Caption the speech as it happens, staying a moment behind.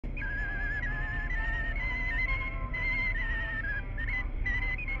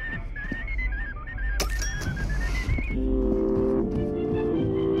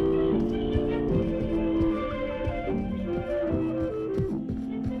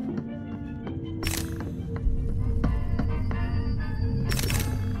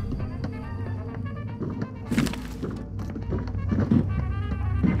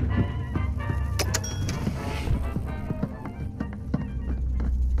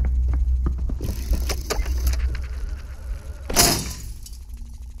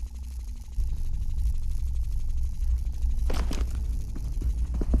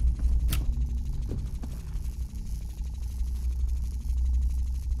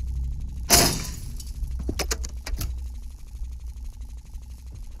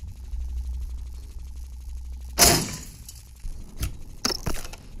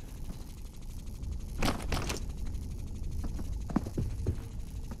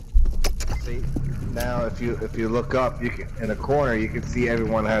Now, if you look up, you can, in the corner, you can see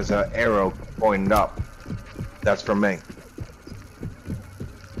everyone has an arrow pointing up. That's for me.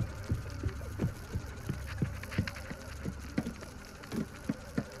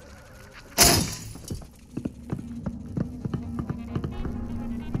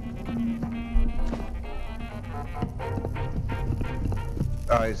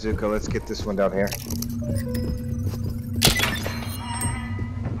 All right, Zuko, let's get this one down here.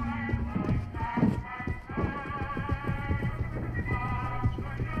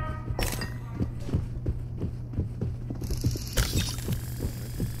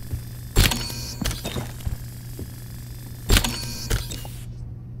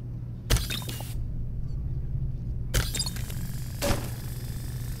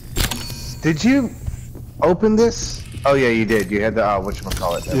 Did you open this? Oh yeah, you did. You had the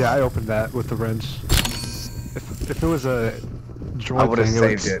whatchamacallit. Yeah, I opened that with the wrench. If it was a droid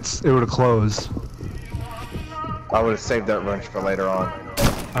thing, it would have closed. I would have saved that wrench for later on.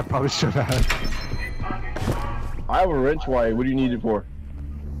 I probably should have. I have a wrench. Why? What do you need it for?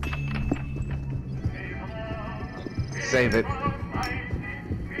 Save it.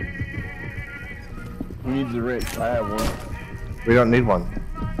 Who needs a wrench? I have one. We don't need one.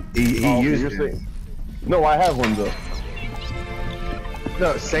 He used it. No, I have one though.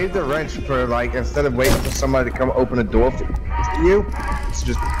 No, save the wrench for like, instead of waiting for somebody to come open a door for you, it's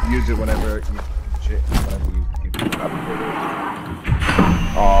just use it whenever you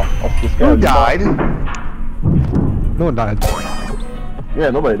Who died? No one died. Yeah,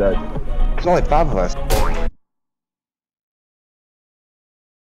 nobody died. There's only 5 of us.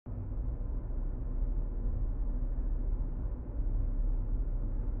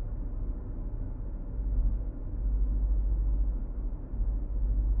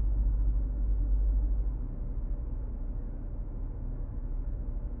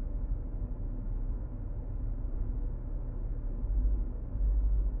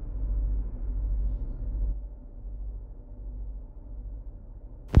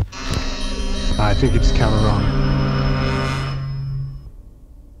 I think it's counted wrong.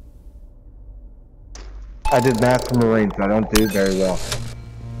 I did math for Marines, I don't do very well.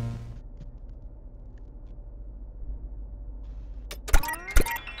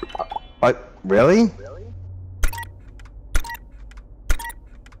 What? Really?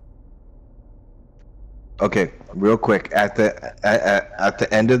 Okay, real quick. At the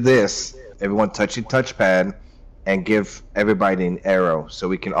end of this, everyone touch your touchpad and give everybody an arrow so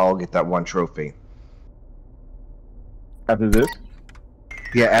we can all get that one trophy. After this?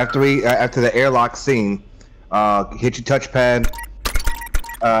 Yeah, after the airlock scene, hit your touchpad,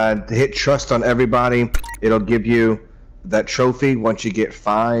 hit trust on everybody. It'll give you that trophy once you get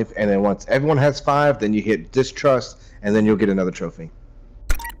 5, and then once everyone has 5, then you hit distrust, and then you'll get another trophy.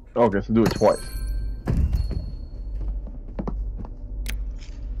 Okay, so do it twice.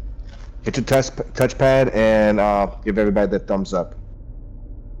 Hit your touchpad and give everybody the thumbs up.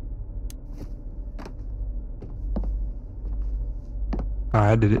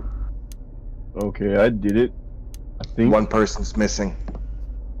 Alright, I did it. Okay, I did it. I think. One person's missing.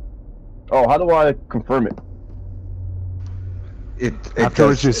 Oh, how do I confirm it?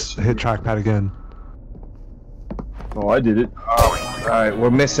 Afterwards, just hit trackpad again. Oh, I did it. Alright, we're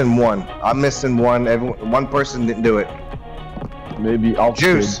missing one. I'm missing one. One person didn't do it. Maybe I'll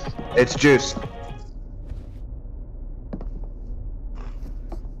Juice. It's Juice.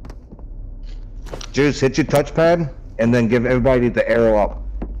 Juice, hit your touchpad and then give everybody the arrow up.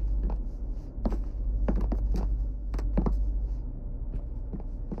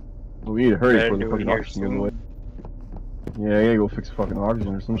 We need to hurry for the fucking oxygen in the way. Yeah, I gotta go fix fucking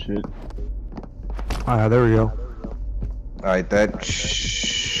oxygen or some shit. Alright, there we go. Alright, that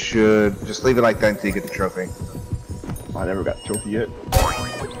should... Just leave it like that until you get the trophy. I never got the trophy yet.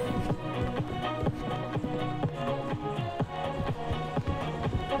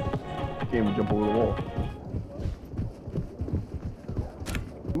 game and jump over the wall.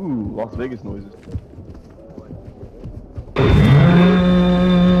 Ooh, Las Vegas noises.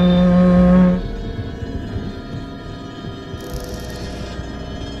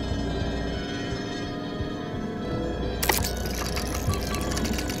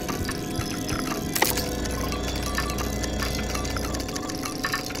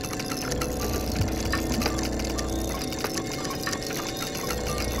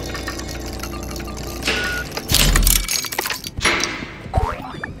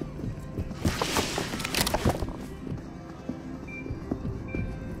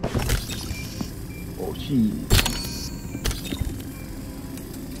 Oh, shit.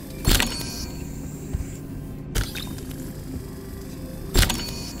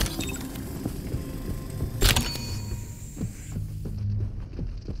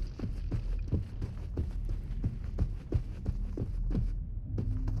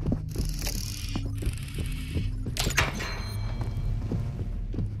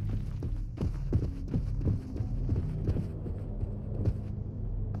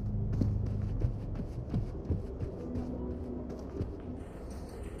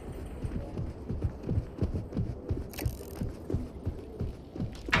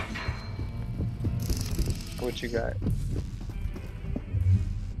 What you got?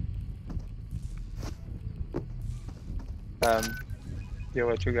 Yeah,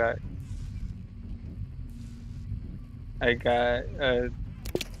 what you got? I got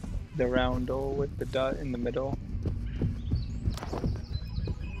the round hole with the dot in the middle.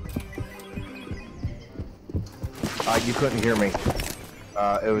 You couldn't hear me.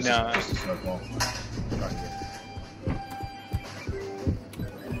 It was No. just a snowball.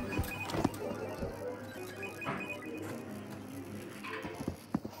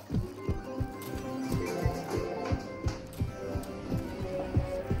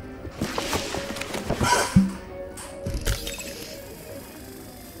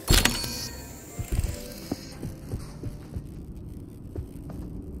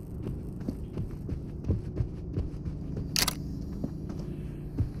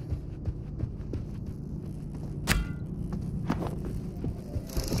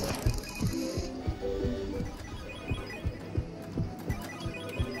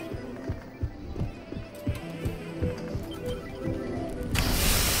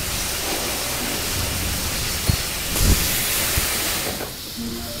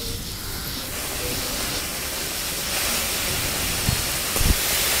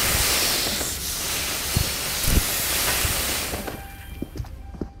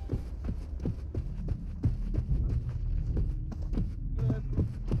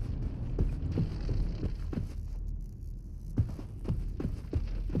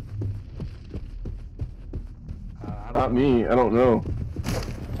 Not me, I don't know.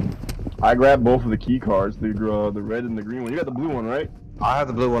 I grabbed both of the key cards, the red and the green one. You got the blue one, right? I have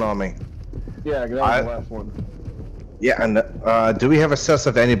the blue one on me. Yeah, that was the last one. Yeah, and do we have a sus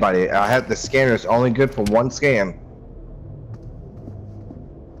of anybody? I have the scanner is only good for one scan.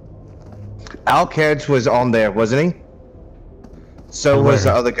 Alcadge was on there, wasn't he? So was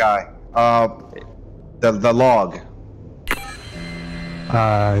the other guy. The log.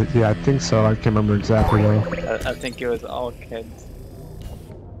 Yeah, I think so. I can't remember exactly though. I think it was all kids.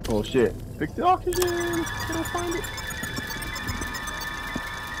 Oh shit. Fix the oxygen! Can I find it?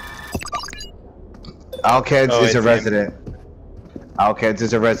 Alcadge is a resident. Alcadge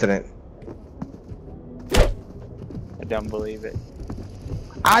is a resident. I don't believe it.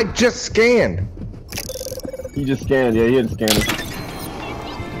 I just scanned! He just scanned, yeah, he had scanned.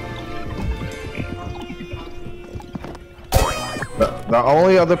 The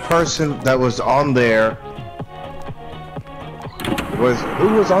only other person that was on there was...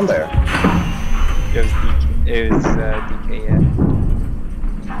 Who was on there? It was DK. It was DK,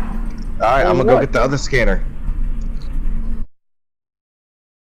 yeah. Alright, I'm gonna go get the other scanner.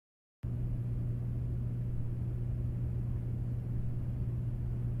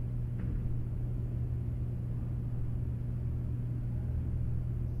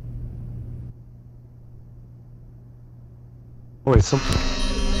 Oh, wait,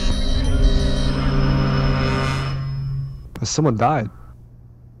 someone died.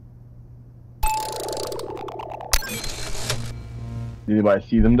 Did anybody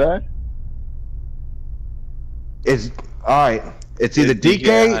see them die? It's... Alright, it's either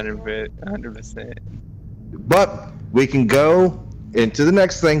DK... 100%. But we can go into the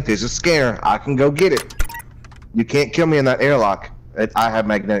next thing. There's a scanner. I can go get it. You can't kill me in that airlock. I have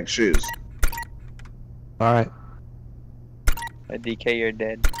magnetic shoes. Alright. DK, you're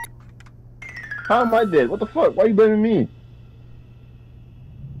dead. How am I dead? What the fuck? Why are you blaming me?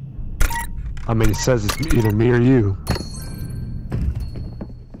 I mean, it says it's either me or you.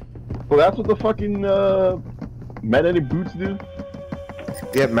 Well, that's what the fucking magnetic boots do?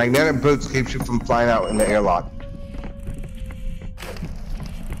 Yeah, magnetic boots keeps you from flying out in the airlock.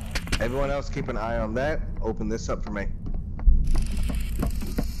 Everyone else keep an eye on that. Open this up for me.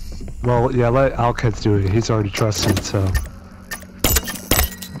 Well, yeah, let Alkeds do it. He's already trusted, so.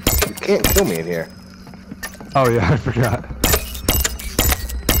 You can't kill me in here. Oh yeah, I forgot.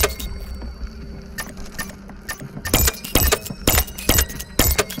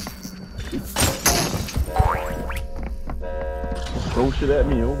 Throw shit at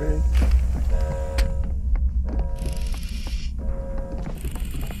me, okay?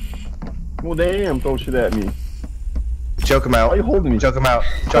 Well, damn, throw shit at me. Choke him out. Why are you holding me? Choke him out.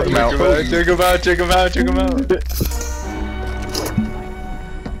 Choke him out. Check him out, check him out, check him out.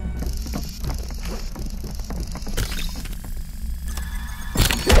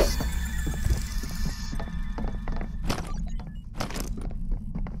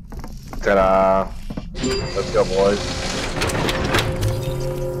 Ta-da. Let's go, boys.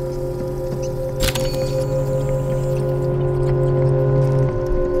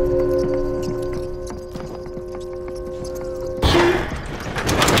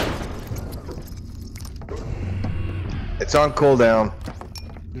 It's on cooldown.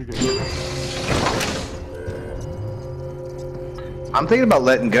 I'm thinking about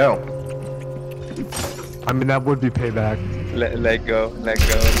letting go. I mean, that would be payback. Let go, let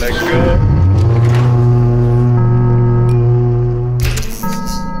go, let go.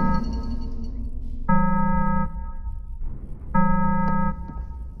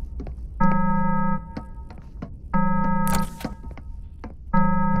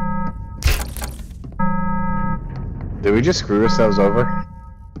 Did we just screw ourselves over?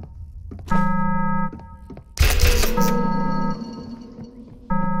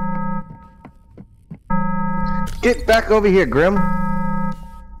 Get back over here, Grim.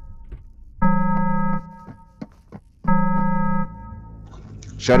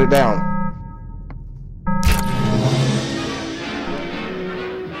 Shut it down.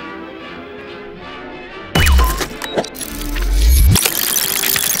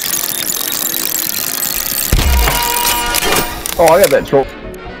 Oh, I got that troll.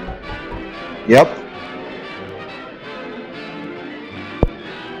 Yep.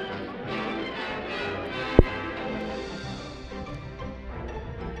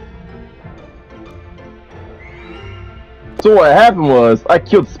 So what happened was, I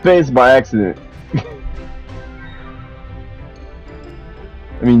killed Space by accident.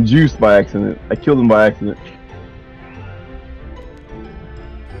 I mean, Juice by accident. I killed him by accident.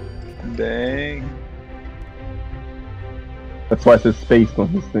 Dang. That's why it says Space on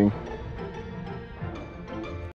his thing.